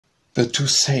The Two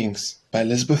Sayings by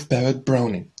Elizabeth Barrett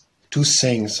Browning. Two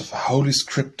sayings of Holy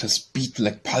Scriptures beat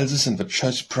like pulses in the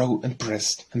church brow and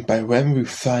breast, and by them we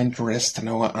find rest in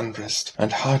our unrest,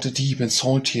 and heart deep in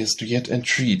soul tears do yet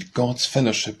entreat God's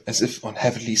fellowship as if on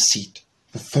heavenly seat.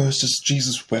 The first is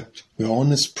Jesus wept,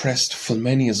 whereon is pressed full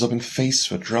many a sobbing face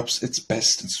where drops its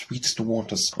best and sweetest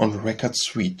waters on record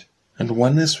sweet. And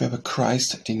one is where the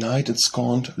Christ, denied and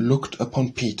scorned, looked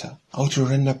upon Peter, how to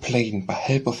render plain, by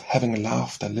help of having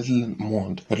laughed a little and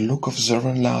mourned, that look of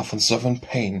sovereign love and sovereign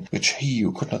pain, which he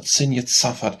who could not sin yet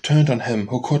suffered, turned on him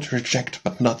who could reject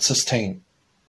but not sustain.